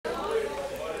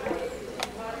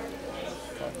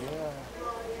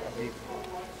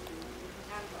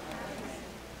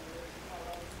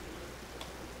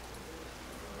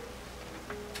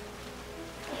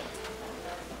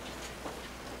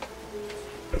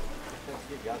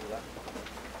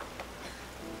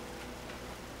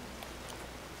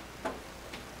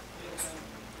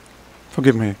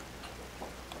Forgive me.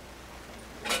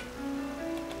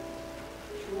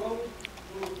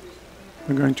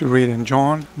 We're going to read in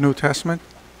John, New Testament.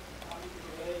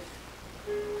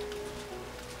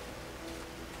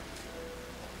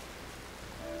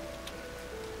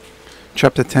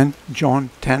 Chapter 10,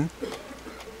 John 10,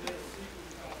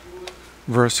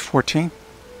 verse 14.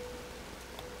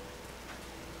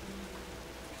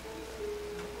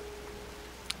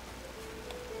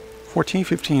 14,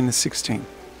 15, and 16.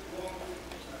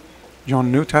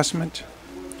 John New Testament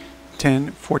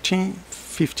 10, 14,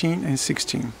 15, and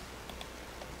 16.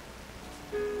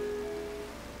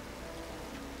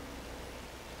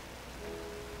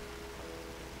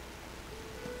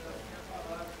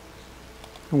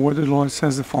 The word of the Lord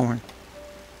says the following.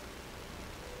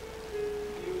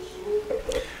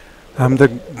 I'm the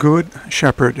good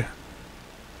shepherd,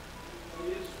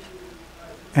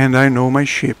 and I know my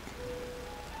sheep,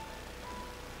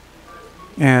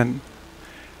 and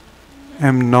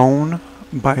am known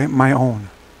by my own.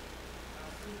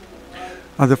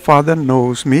 As the Father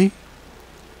knows me,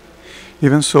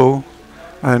 even so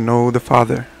I know the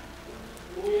Father,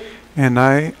 and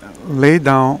I lay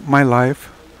down my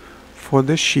life for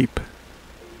the sheep.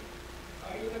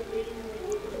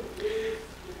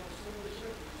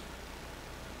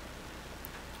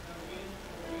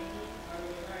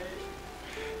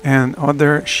 And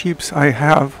other sheep I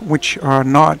have which are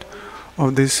not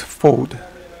of this fold.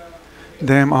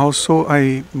 Them also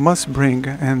I must bring,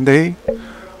 and they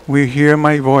will hear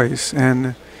my voice,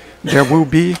 and there will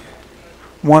be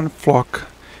one flock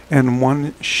and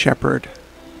one shepherd.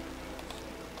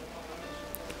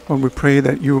 Lord, we pray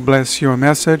that you bless your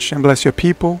message and bless your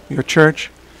people, your church,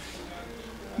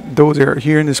 those that are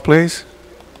here in this place,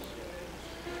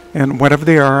 and whatever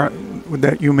they are,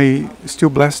 that you may still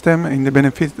bless them in the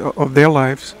benefit of their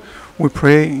lives. We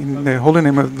pray in the holy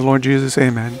name of the Lord Jesus.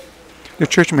 Amen. The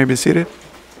church may be seated.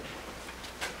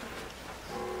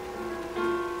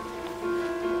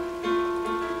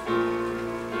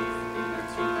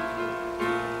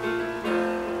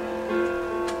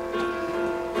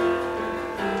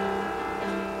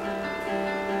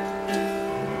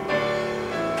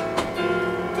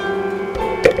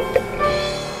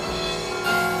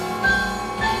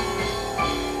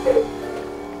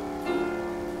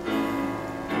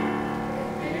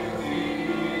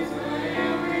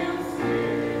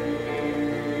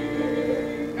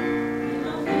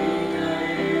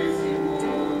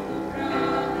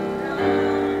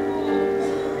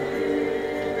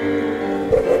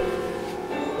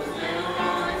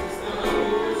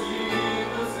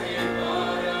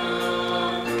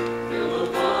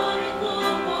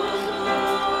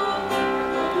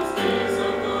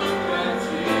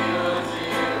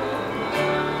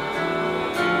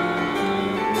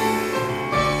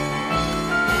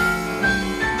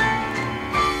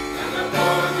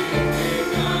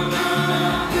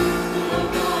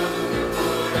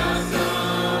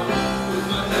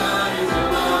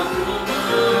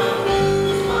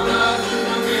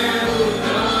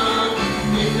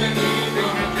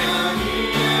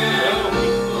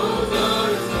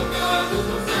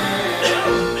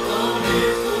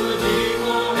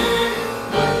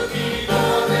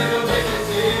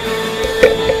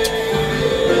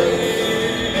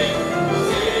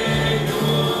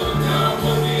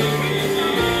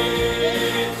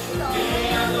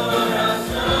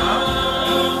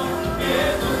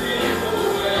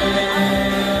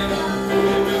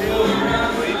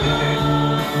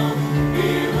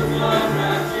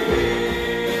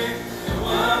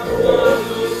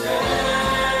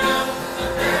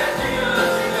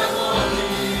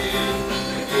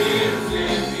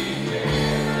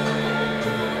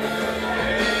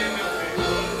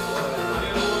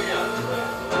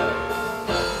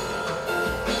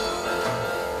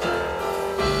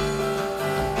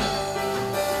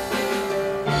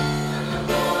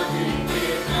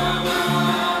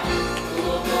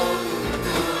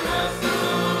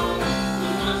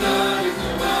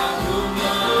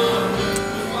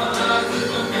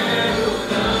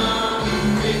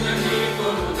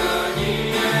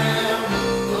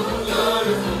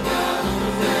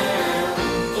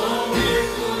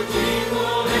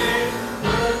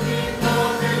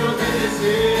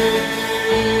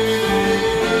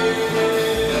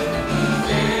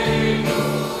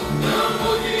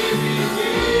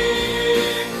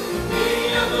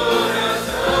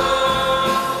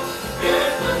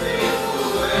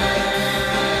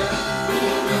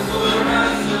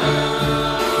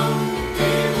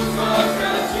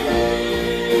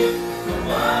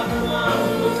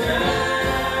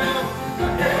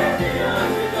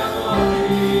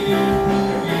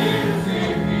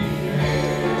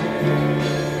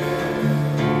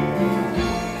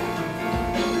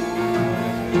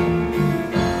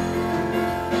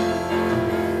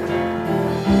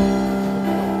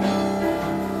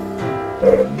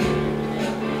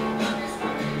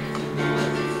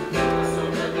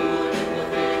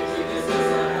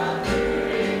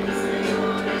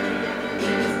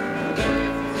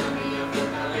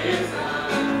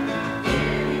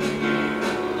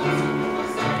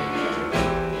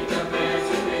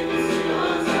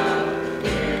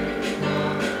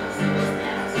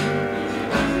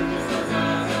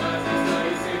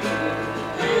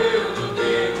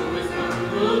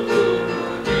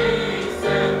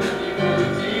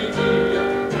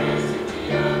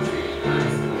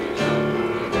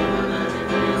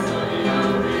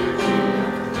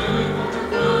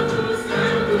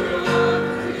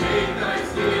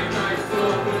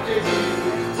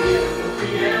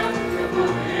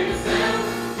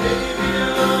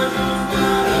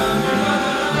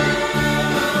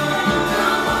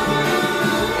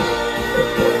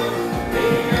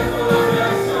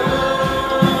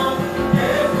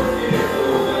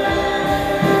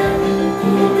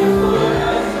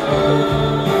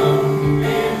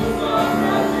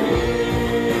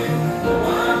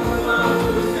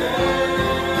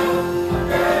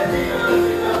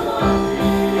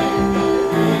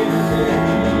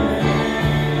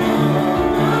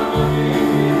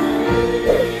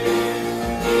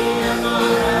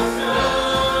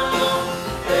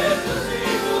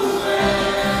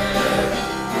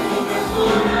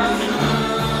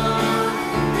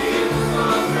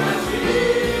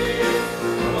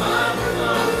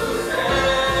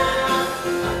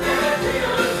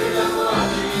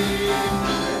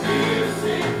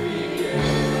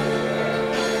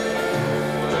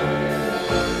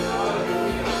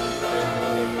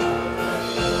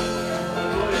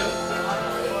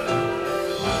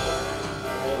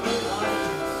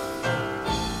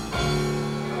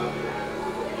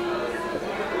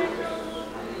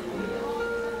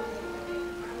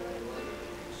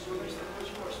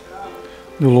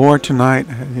 The Lord tonight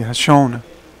has shown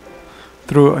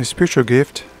through a spiritual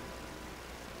gift.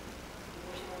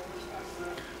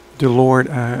 The Lord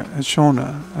has shown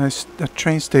a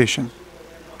train station,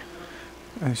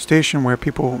 a station where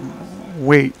people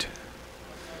wait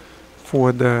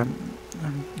for the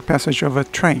passage of a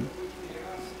train.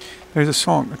 There's a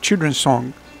song, a children's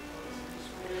song,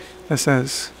 that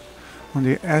says, "On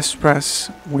the express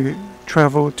we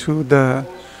travel to the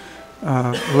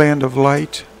land of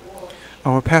light.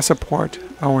 Our passport,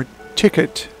 our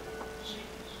ticket,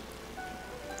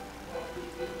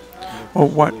 or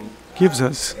what gives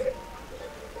us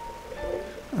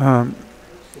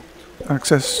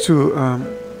access to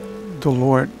the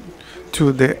Lord,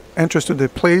 to the entrance to the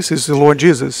place is the Lord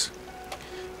Jesus."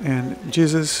 And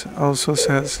Jesus also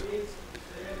says,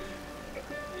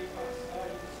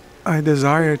 "I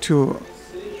desire to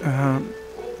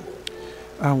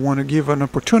I want to give an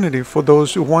opportunity for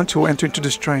those who want to enter into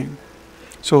this train."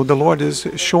 So the Lord is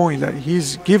showing that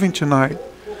He's giving tonight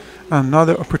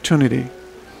another opportunity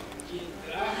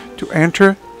to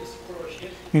enter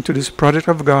into this project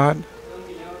of God,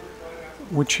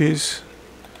 which is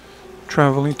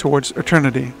traveling towards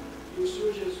eternity.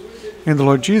 And the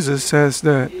Lord Jesus says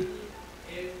that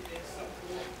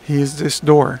He is this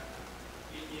door.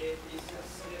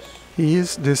 He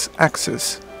is this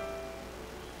access.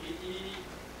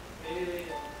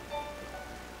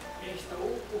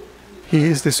 He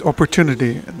is this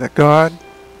opportunity that God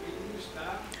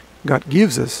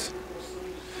gives us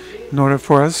in order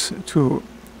for us to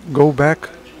go back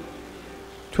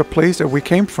to a place that we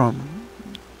came from,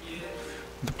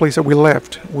 the place that we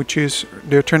left, which is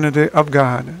the eternity of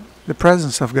God, the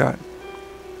presence of God.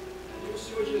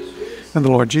 And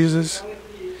the Lord Jesus,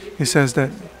 He says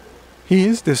that He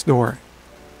is this door.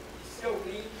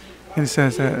 And He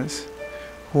says that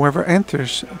whoever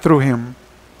enters through Him,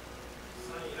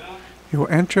 he will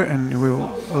enter and he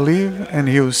will live and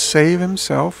he will save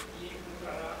himself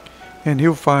and he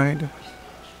will find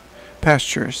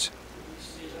pastures.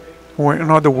 Or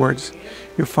in other words,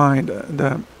 you find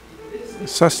the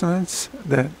sustenance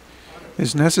that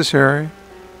is necessary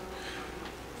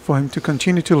for him to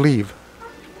continue to live.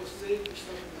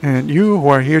 And you who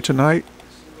are here tonight,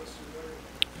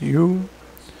 you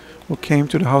who came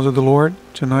to the house of the Lord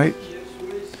tonight,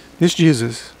 this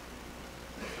Jesus,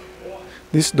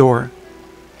 this door,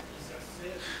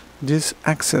 this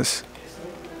access,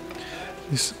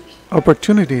 this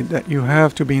opportunity that you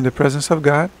have to be in the presence of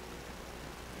God,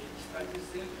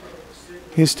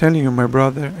 He's telling you, my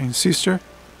brother and sister,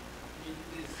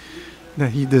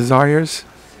 that He desires,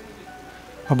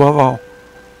 above all,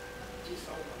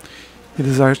 He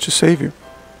desires to save you.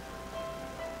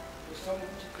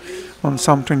 On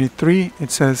Psalm 23, it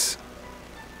says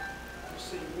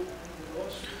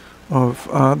of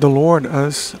the Lord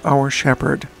as our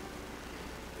shepherd,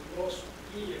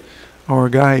 our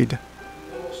guide,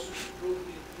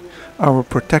 our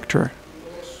protector,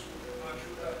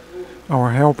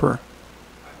 our helper,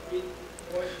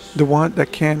 the one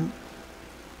that can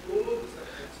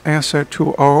answer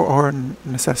to all our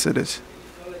necessities.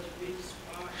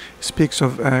 It speaks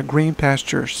of green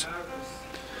pastures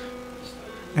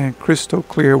and crystal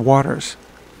clear waters.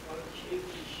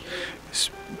 It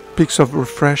speaks of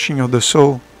refreshing of the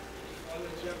soul.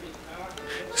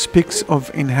 It speaks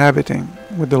of inhabiting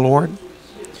with the Lord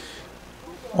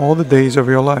all the days of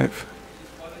your life.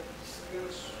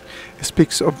 It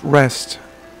speaks of rest.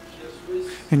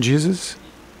 And Jesus,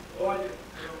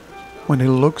 when He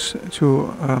looks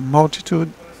to a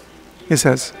multitude, He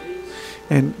says,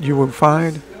 and you will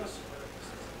find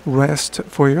rest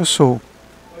for your soul.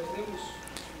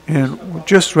 And we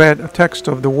just read a text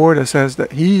of the Word that says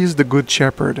that He is the good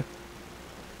shepherd.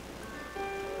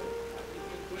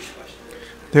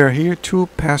 There are here two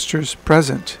pastors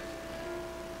present,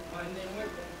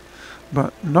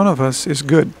 but none of us is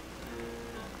good.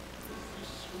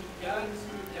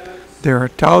 There are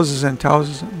thousands and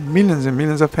thousands, millions and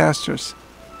millions of pastors,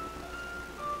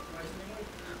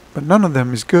 but none of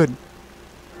them is good.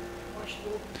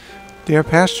 They are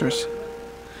pastors,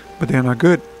 but they are not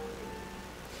good.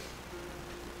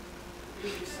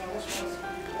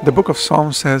 The book of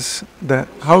Psalms says that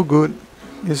how good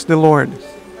is the Lord.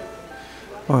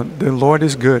 The Lord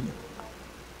is good.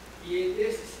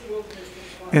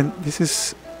 And this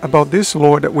is about this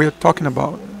Lord that we're talking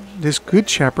about, this good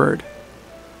shepherd.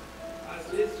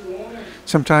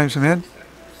 Sometimes, man,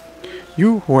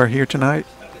 you who are here tonight,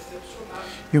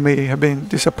 you may have been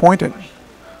disappointed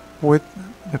with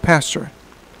the pastor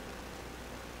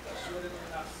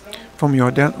from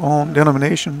your own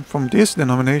denomination, from this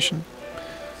denomination.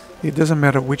 It doesn't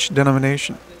matter which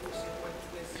denomination.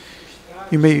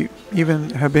 You may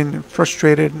even have been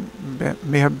frustrated,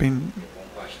 may have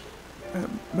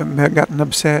gotten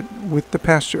upset with the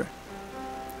pastor.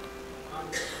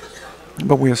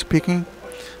 But we are speaking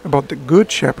about the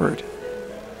Good Shepherd.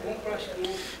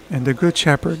 And the Good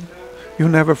Shepherd, he'll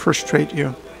never frustrate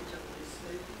you.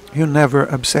 He'll never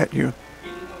upset you.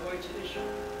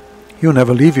 He'll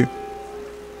never leave you.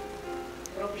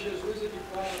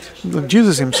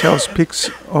 Jesus himself speaks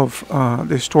of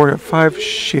the story of 5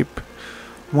 sheep.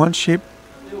 One sheep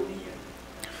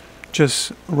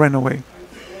just ran away,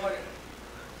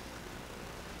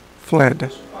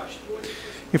 fled.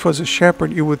 If it was a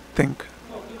shepherd, you would think,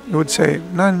 you would say,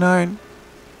 99,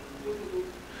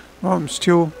 well, I'm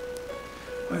still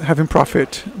having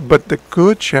profit. But the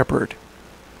Good Shepherd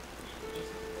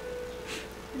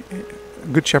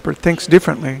thinks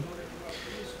differently.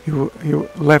 You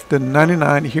left the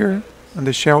 99 here in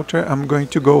the shelter. I'm going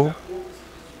to go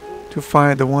to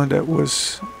find the one that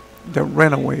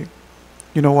ran away.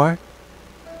 You know why?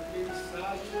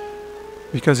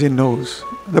 Because he knows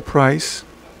the price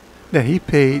that he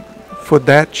paid for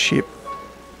that sheep.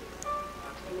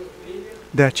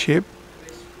 That sheep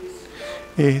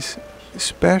is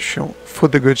special for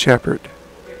the Good Shepherd,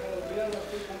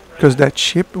 because that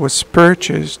sheep was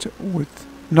purchased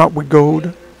not with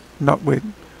gold, not with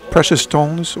precious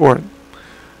stones or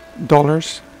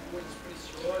dollars,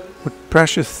 with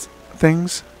precious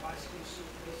things,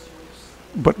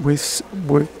 but with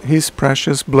his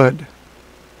precious blood.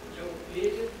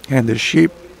 And the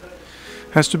sheep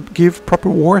has to give proper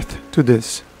worth to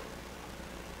this.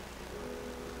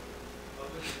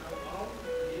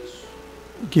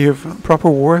 Give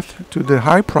proper worth to the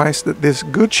high price that this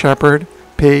Good Shepherd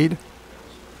paid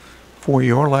for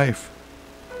your life.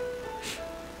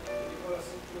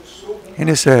 And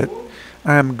he said,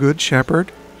 I am Good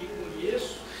Shepherd,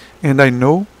 and I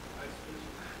know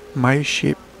my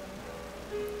sheep.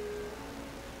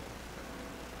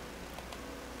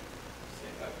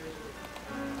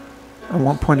 At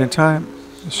one point in time,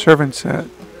 the servant said,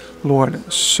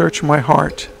 Lord, search my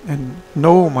heart and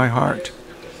know my heart.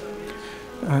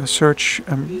 Search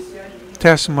and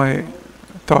test my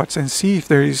thoughts and see if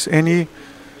there is any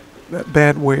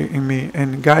bad way in me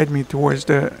and guide me towards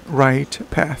the right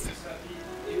path.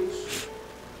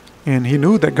 And he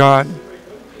knew that God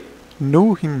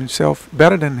knew himself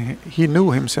better than he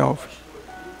knew himself.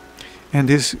 And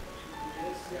this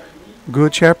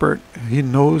Good Shepherd, he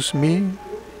knows me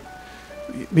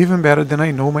even better than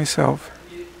I know myself,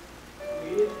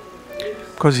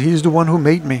 because he's the one who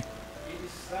made me.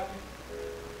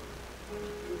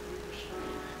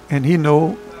 And he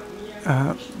knows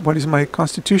what is my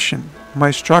constitution,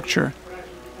 my structure,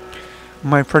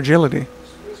 my fragility,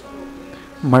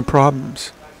 my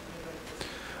problems,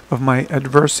 of my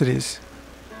adversities,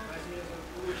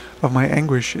 of my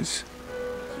anguishes,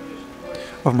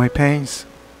 of my pains,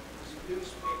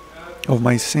 of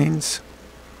my sins,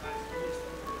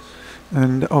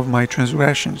 and of my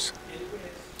transgressions.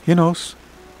 He knows.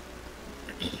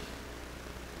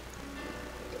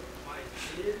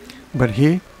 But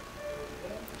he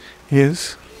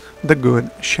is the Good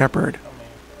Shepherd.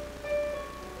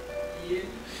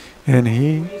 And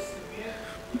he,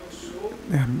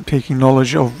 taking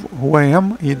knowledge of who I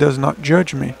am, he does not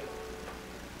judge me.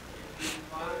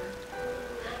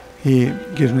 He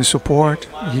gives me support,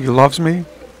 he loves me,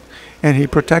 and he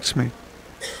protects me.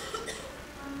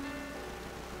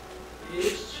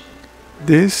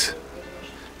 This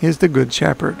is the Good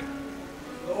Shepherd,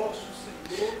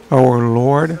 our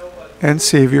Lord and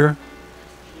Savior,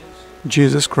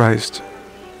 Jesus Christ.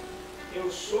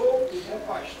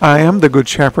 I am the Good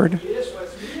Shepherd,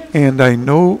 and I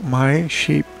know my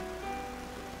sheep.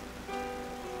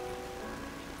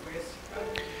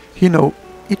 He knows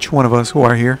each one of us who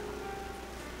are here.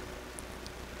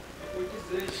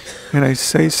 And I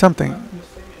say something,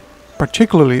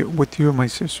 particularly with you, my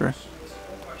sister.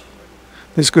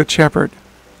 This Good Shepherd,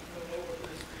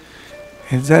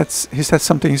 he said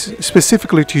something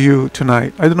specifically to you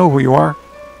tonight. I don't know who you are,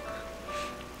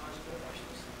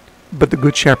 but the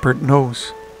Good Shepherd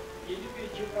knows.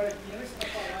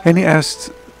 And he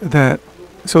asked that,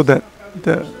 so that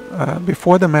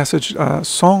before the message,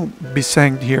 song be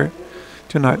sang here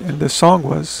tonight, and the song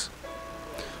was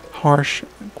Harsh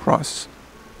Cross.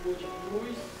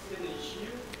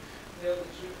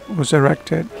 It was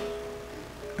erected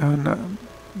on a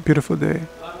beautiful day.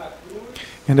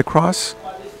 In the cross,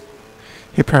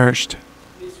 he perished.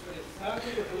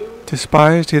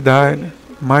 Despised, he died,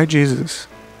 my Jesus,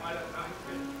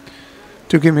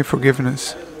 to give me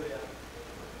forgiveness.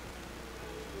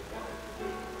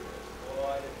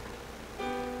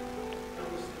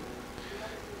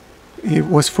 It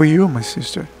was for you, my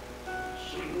sister,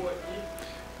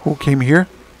 who came here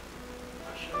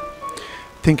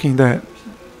thinking that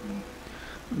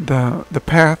the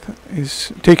path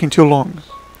is taking too long,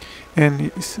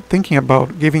 and is thinking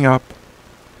about giving up.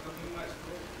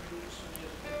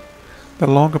 The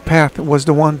longer path was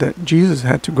the one that Jesus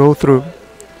had to go through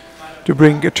to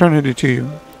bring eternity to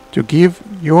you, to give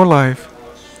your life,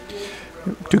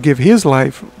 to give His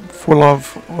life for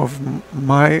love of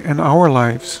my and our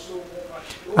lives.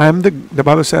 The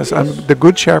Bible says, I'm the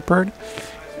good shepherd,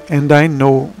 and I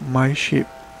know my sheep.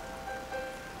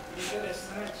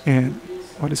 And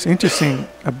what is interesting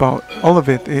about all of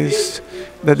it is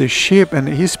that the sheep, and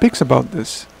he speaks about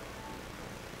this.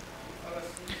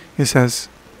 He says,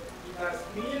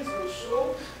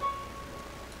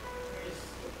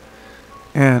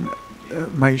 and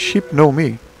my sheep know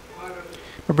me.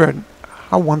 My brethren,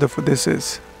 how wonderful this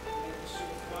is.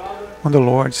 When the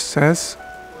Lord says,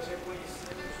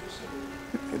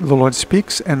 the Lord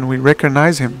speaks and we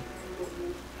recognize Him.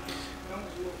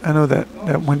 I know that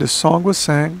when the song was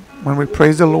sang, when we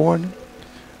praise the Lord,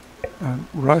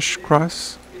 rush,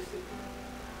 cross,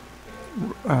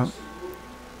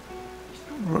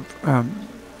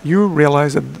 you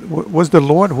realize that was the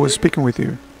Lord who was speaking with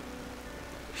you.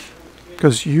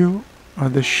 Because you are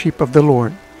the sheep of the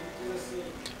Lord.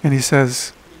 And He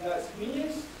says,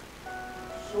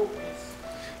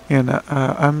 and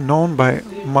I'm known by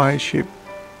my sheep.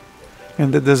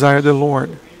 And the desire of the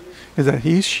Lord is that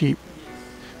His sheep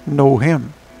know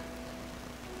Him.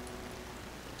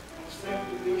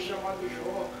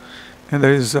 And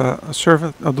there is a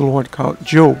servant of the Lord called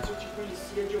Job.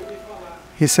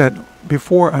 He said,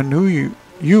 before I knew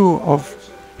you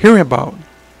of hearing about.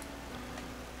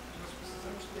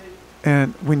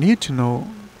 And we need to know,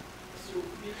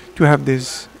 to have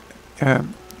this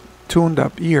tuned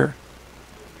up ear.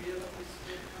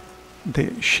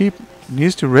 The sheep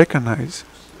needs to recognize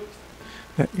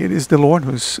that it is the Lord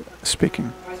who's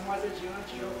speaking.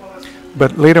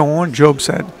 But later on, Job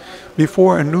said,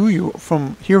 before I knew you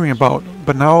from hearing about,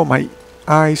 but now my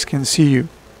eyes can see you.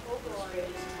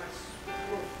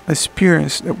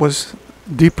 Experience that was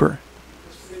deeper.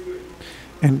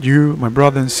 And you, my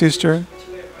brother and sister,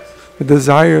 the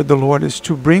desire of the Lord is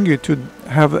to bring you to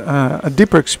have a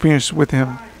deeper experience with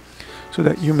Him, so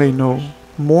that you may know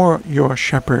more your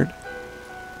shepherd,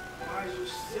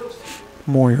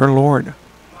 more your Lord,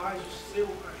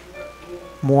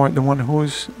 more the one who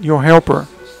is your helper,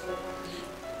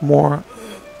 more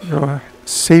your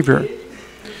Savior,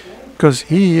 because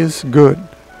He is good.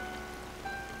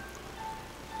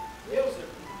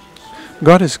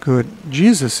 God is good.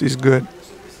 Jesus is good.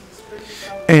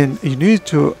 And you need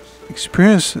to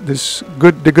experience this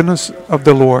the goodness of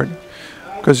the Lord,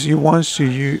 because He wants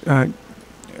to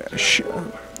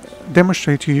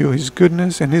demonstrate to you His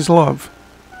goodness and His love.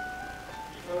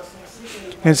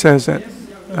 It says that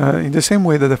in the same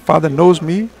way that the Father knows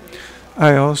me,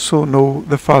 I also know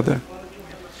the Father.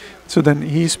 So then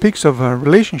He speaks of a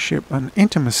relationship, an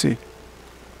intimacy.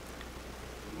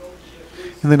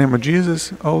 In the name of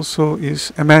Jesus also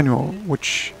is Emmanuel,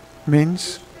 which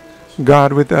means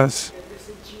God with us.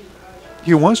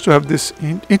 He wants to have this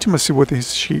intimacy with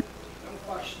His sheep.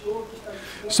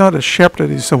 It's not a shepherd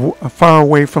that is far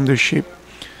away from the sheep,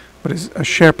 but it's a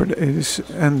shepherd that is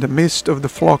in the midst of the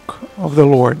flock of the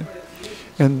Lord.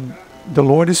 And the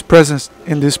Lord is present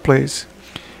in this place.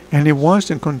 And He wants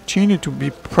to continue to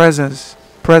be present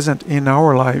in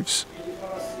our lives.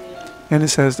 And He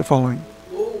says the following,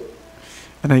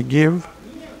 and I give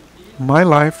my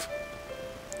life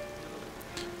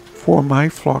for my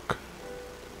flock.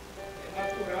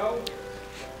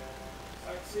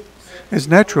 It's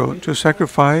natural to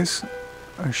sacrifice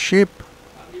a sheep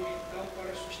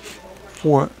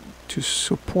to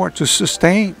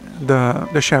sustain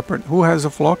the shepherd. Who has a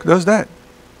flock does that.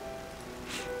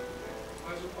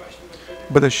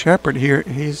 But the shepherd here,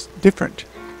 he's different.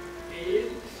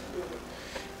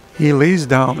 He lays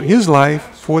down his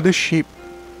life for the sheep,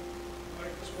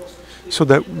 so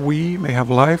that we may have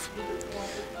life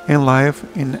and life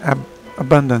in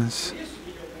abundance.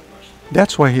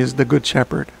 That's why He is the good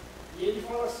shepherd.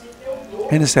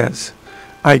 And He says,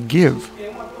 I give.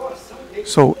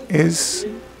 So His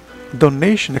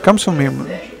donation that comes from Him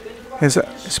is a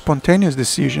spontaneous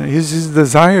decision. It's His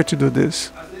desire to do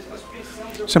this.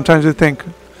 Sometimes we think,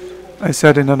 I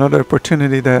said in another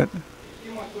opportunity that,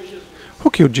 who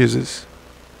killed Jesus?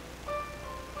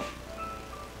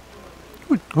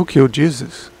 Who killed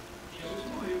Jesus?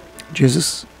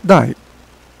 Jesus died.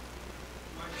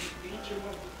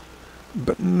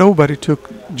 But nobody took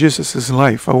Jesus'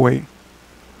 life away.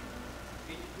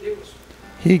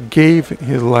 He gave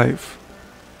his life.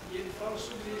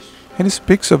 And he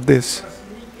speaks of this.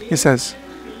 He says,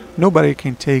 nobody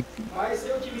can take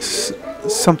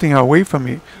something away from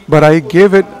me, but I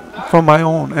give it from my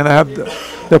own, and I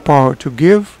have the power to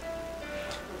give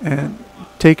and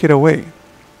take it away.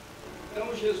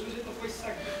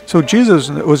 So Jesus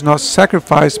was not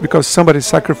sacrificed because somebody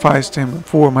sacrificed him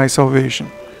for my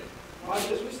salvation.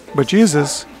 But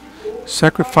Jesus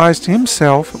sacrificed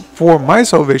himself for my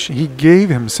salvation. He gave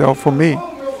himself for me.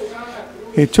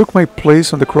 He took my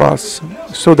place on the cross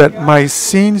so that my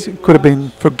sins could have been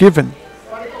forgiven,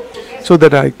 so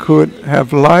that I could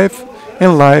have life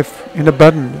and life in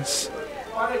abundance,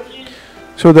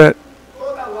 so that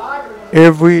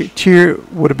every tear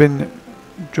would have been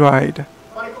dried,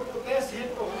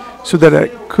 so that I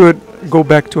could go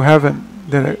back to heaven,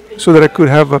 so that I could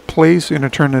have a place in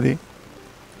eternity.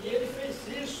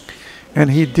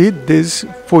 And he did this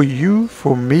for you,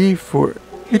 for me, for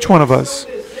each one of us,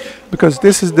 because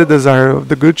this is the desire of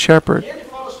the Good Shepherd.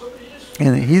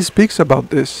 And he speaks about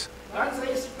this.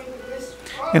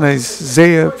 In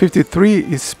Isaiah 53,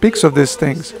 he speaks of these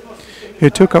things. He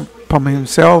took upon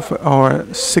himself our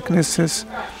sicknesses.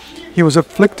 He was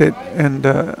afflicted, and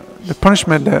the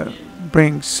punishment that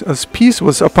brings us peace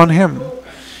was upon him.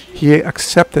 He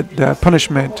accepted the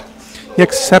punishment. He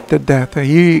accepted death.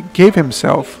 He gave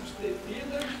himself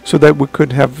so that we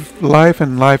could have life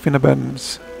and life in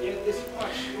abundance.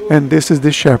 And this is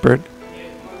the shepherd,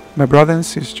 my brother and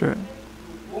sister,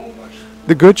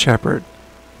 the Good Shepherd,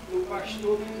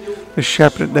 the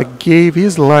shepherd that gave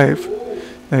his life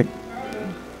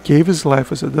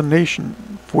as a donation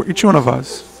for each one of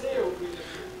us.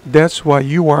 That's why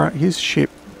you are his sheep.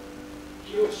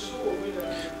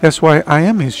 That's why I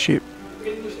am his sheep.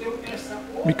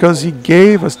 Because he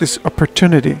gave us this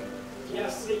opportunity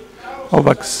of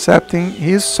accepting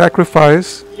his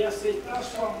sacrifice,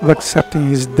 of accepting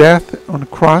his death on the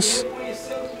cross,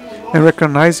 and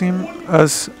recognizing him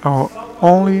as our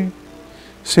only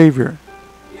Savior.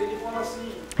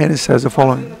 And it says the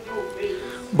following: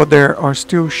 but there are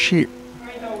still sheep.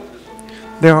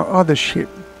 There are other sheep.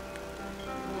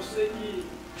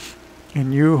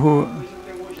 And you who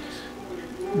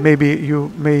maybe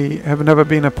you may have never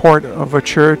been a part of a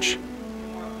church,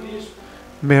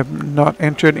 may have not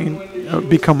entered in,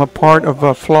 become a part of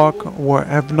a flock, or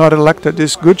have not elected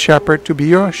this Good Shepherd to be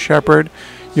your shepherd,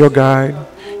 your guide,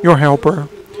 your helper,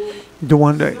 the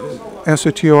one that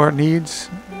answers to your needs,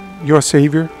 your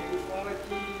Savior.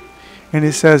 And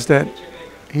he says that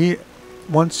he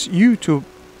wants you to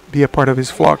be a part of his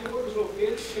flock.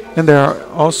 And there are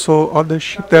also other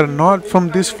sheep that are not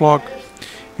from this flock.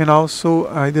 And also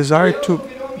I desire to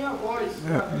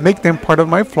make them part of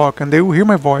my flock, and they will hear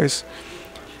my voice.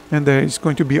 And there is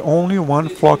going to be only one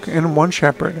flock and one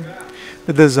shepherd.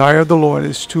 The desire of the Lord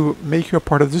is to make you a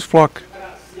part of this flock,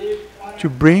 to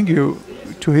bring you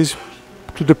to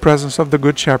the presence of the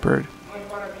Good Shepherd.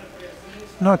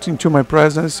 Not into my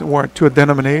presence or to a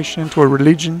denomination, to a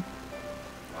religion,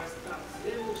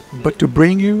 but to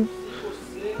bring you,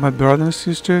 my brother and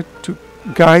sister, to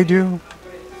guide you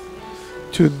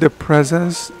to the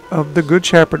presence of the Good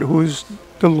Shepherd, who is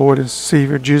the Lord and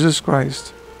Savior, Jesus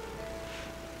Christ.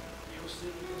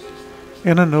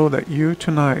 And I know that you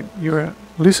tonight, you are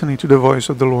listening to the voice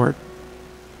of the Lord,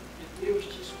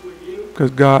 because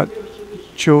God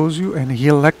chose you and He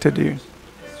elected you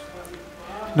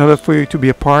in order for you to be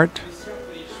a part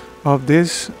of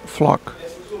this flock,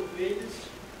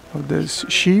 of this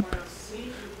sheep.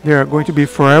 They are going to be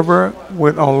forever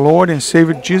with our Lord and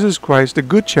Savior Jesus Christ, the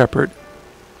Good Shepherd,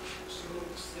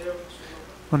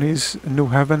 on His new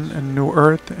heaven and new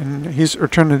earth and His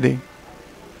eternity.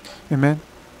 Amen.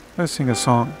 Let's sing a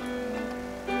song.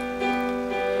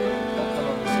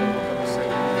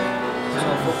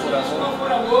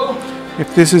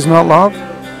 If this is not love,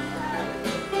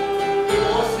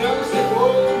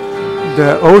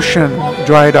 the ocean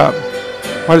dried up.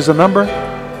 What is the number?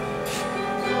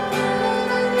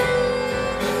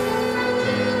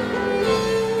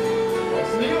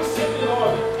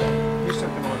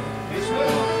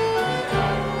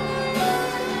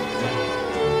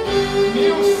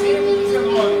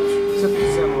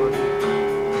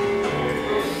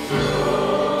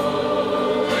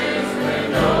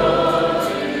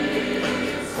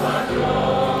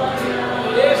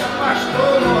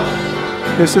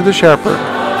 This is the shepherd.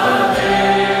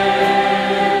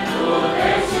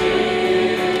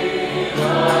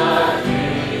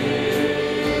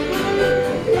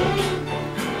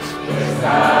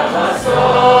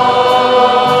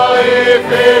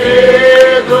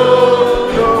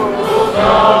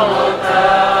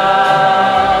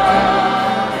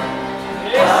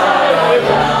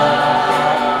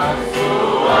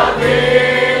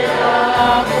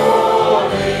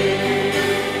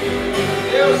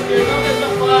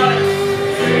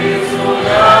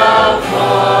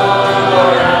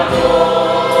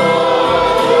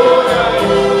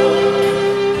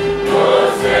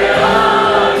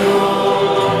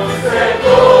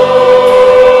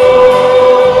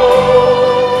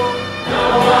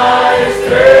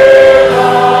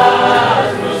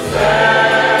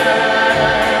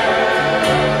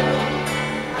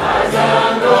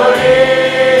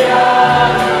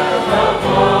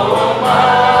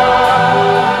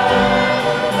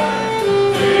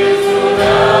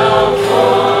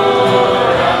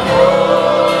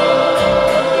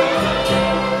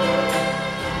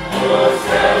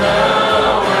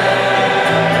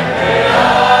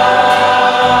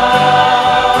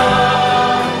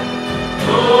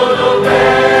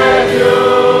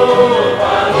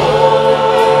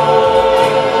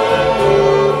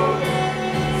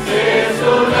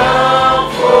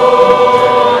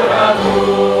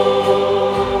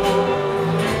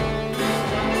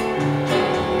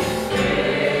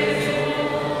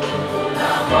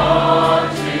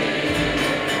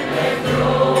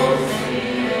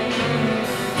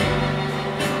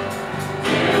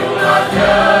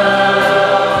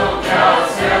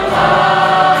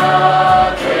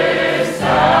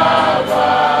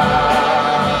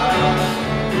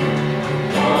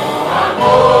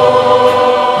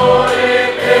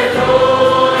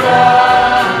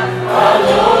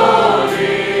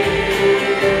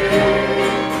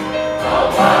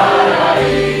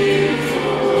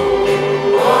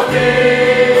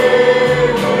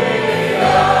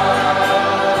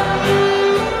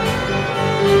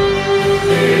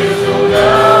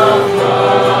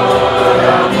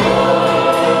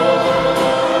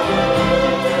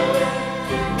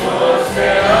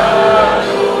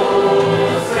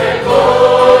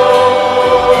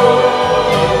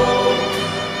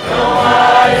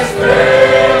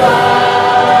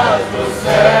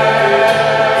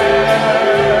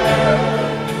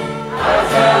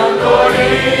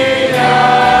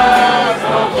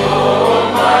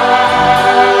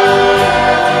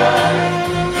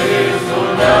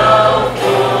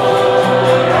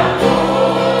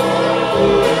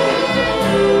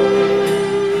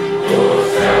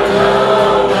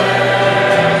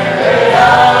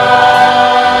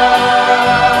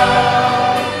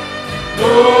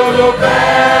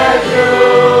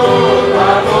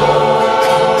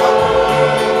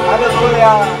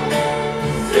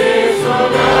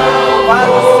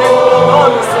 Louvado seja o teu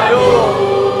nome, Senhor.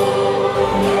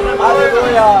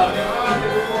 Aleluia.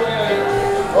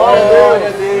 Glória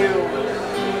a Deus.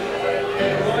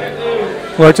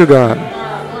 Glory to God.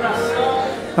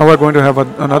 Now we're going to have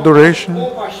an adoration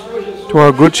to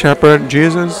our Good Shepherd,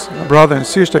 Jesus. Brother and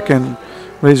sister can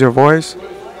raise your voice.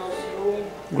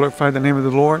 Glorify the name of the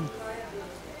Lord.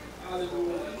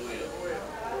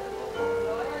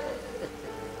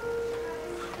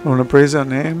 I want to praise our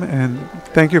name and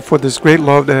thank you for this great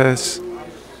love that has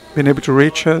been able to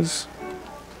reach us.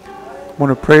 I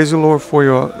want to praise you, Lord, for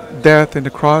your death in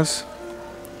the cross.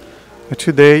 And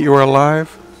today you are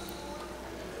alive,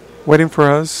 waiting for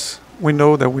us. We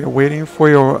know that we are waiting for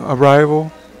your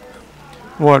arrival.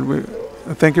 Lord, we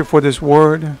thank you for this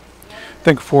word.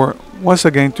 Thank you for once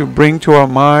again to bring to our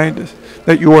mind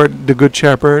that you are the Good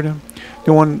Shepherd,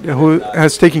 the one who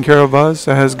has taken care of us,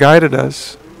 that has guided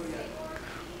us.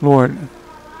 Lord,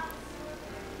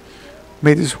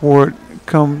 may this word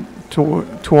come to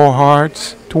our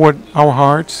hearts, toward our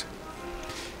hearts,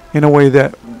 in a way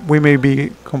that we may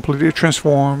be completely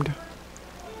transformed,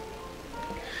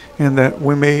 and that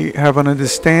we may have an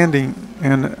understanding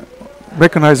and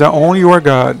recognize that only you are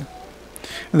God,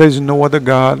 and there is no other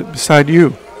God beside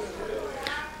you.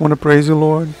 I want to praise you,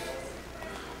 Lord.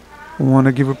 I want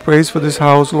to give you praise for this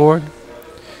house, Lord,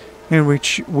 in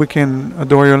which we can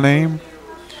adore your name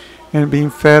and being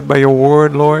fed by your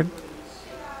word, Lord.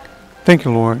 Thank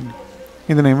you, Lord.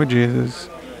 In the name of Jesus.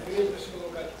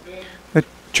 The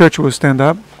church will stand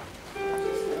up.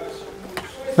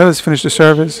 Let us finish the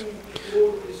service.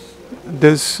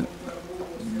 Let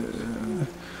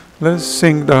us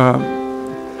sing the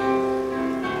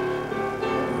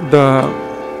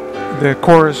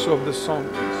chorus of the song.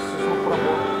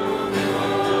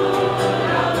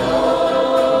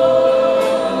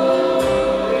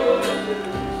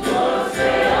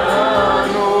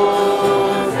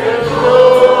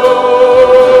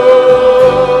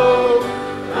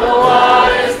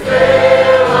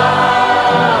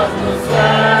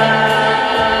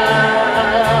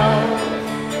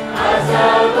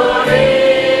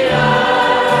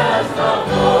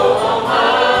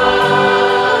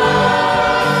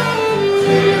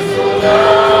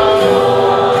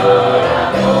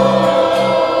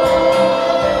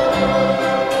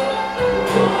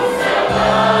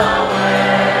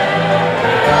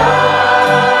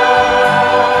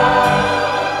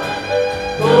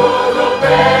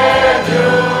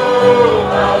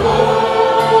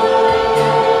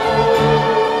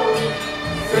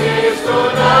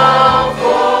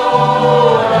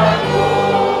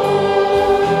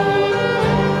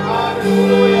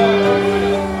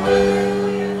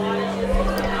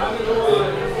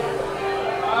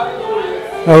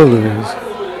 Hallelujah.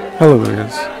 Hallelujah.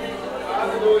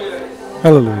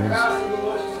 Hallelujah.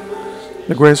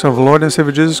 The grace of Lord and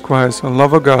Savior Jesus Christ, the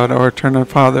love of God, our eternal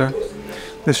Father,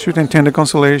 the sweet and tender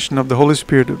consolation of the Holy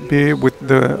Spirit be with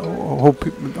the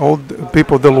whole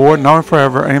people of the Lord, now and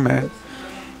forever. Amen.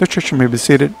 The church may be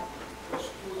seated.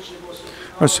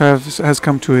 Our service has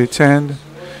come to its end.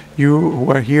 You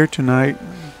who are here tonight,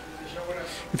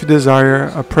 if you desire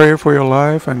a prayer for your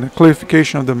life and a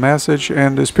clarification of the message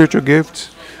and the spiritual gifts,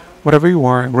 whatever you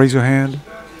are, raise your hand,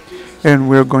 and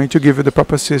we're going to give you the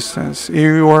proper assistance.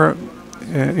 You are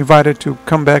invited to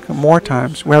come back more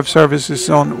times. We have services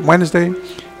on Wednesday,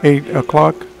 8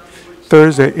 o'clock,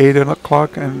 Thursday, 8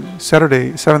 o'clock, and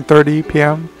Saturday, 7:30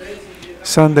 p.m.,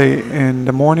 Sunday in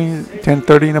the morning,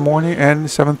 10:30 in the morning, and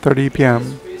 7:30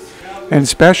 p.m. And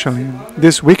especially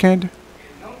this weekend,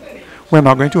 we're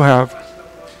not going to have,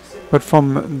 but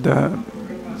from the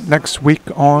next week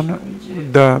on,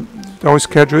 our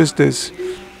schedule is this,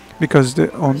 because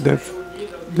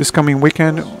this coming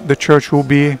weekend, the church will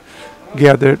be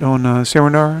gathered on a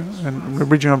seminar in the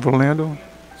region of Orlando.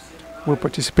 We'll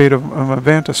participate in an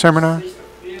event, a seminar,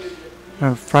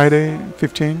 Friday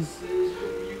 15,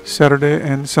 Saturday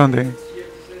and Sunday,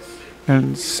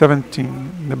 and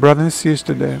 17. The brothers and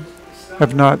sisters that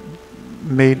have not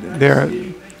made their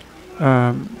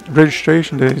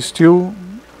registration, there is still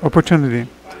opportunity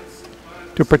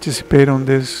to participate on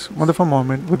this wonderful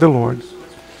moment with the Lord.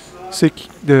 Seek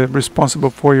the responsible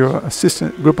for your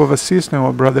group of assistants,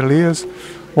 or Brother Elias,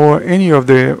 or any of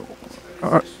the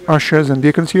ushers and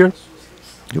deacons here,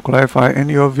 to clarify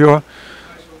any of your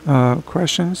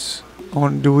questions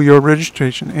on do your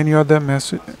registration, any other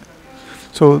message.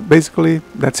 So basically,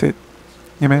 that's it.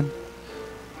 Amen.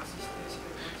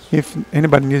 If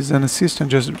anybody needs an assistant,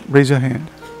 just raise your hand.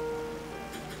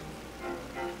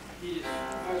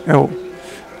 Oh,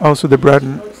 also the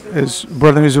brother is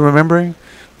remembering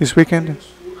this weekend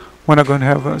we're not going to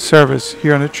have a service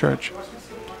here in the church.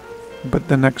 But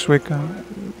the next week,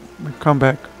 we come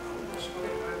back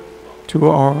to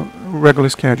our regular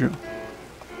schedule.